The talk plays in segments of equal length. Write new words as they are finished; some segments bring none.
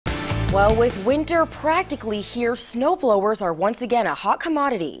Well, with winter practically here, snowblowers are once again a hot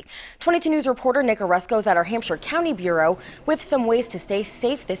commodity. 22 News reporter Nick Oresco is at our Hampshire County Bureau with some ways to stay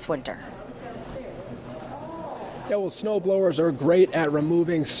safe this winter. Yeah, well, snowblowers are great at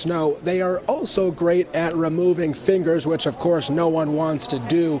removing snow. They are also great at removing fingers, which of course no one wants to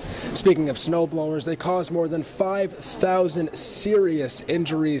do. Speaking of snowblowers, they cause more than 5,000 serious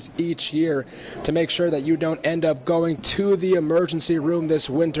injuries each year. To make sure that you don't end up going to the emergency room this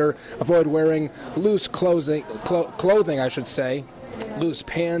winter, avoid wearing loose clothing, loose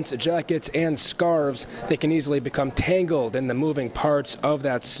pants, jackets, and scarves. They can easily become tangled in the moving parts of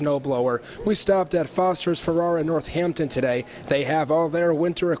that snowblower. We stopped at Foster's Ferrara in Northampton today. They have all their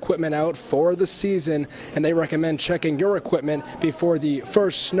winter equipment out for the season, and they recommend checking your equipment before the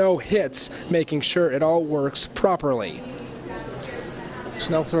first snow hits, making sure it all works properly.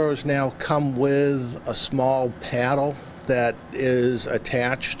 Snow throwers now come with a small paddle that is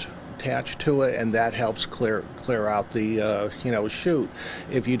attached to it, and that helps clear out the chute.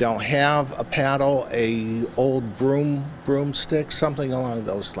 If you don't have a paddle, a old broomstick, something along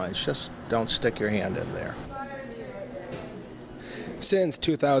those lines, just don't stick your hand in there. Since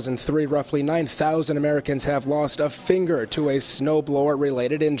 2003, roughly 9,000 Americans have lost a finger to a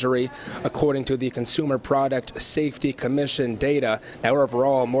snowblower-related injury, according to the Consumer Product Safety Commission data. Now,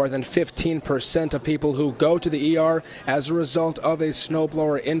 overall, more than 15% of people who go to the ER as a result of a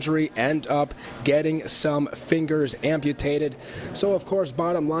snowblower injury end up getting some fingers amputated. So, of course,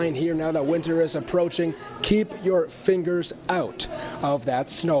 bottom line here, now that winter is approaching, keep your fingers out of that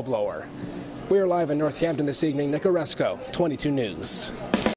snowblower. We are live in Northampton this evening. Nick Oresco, 22 News.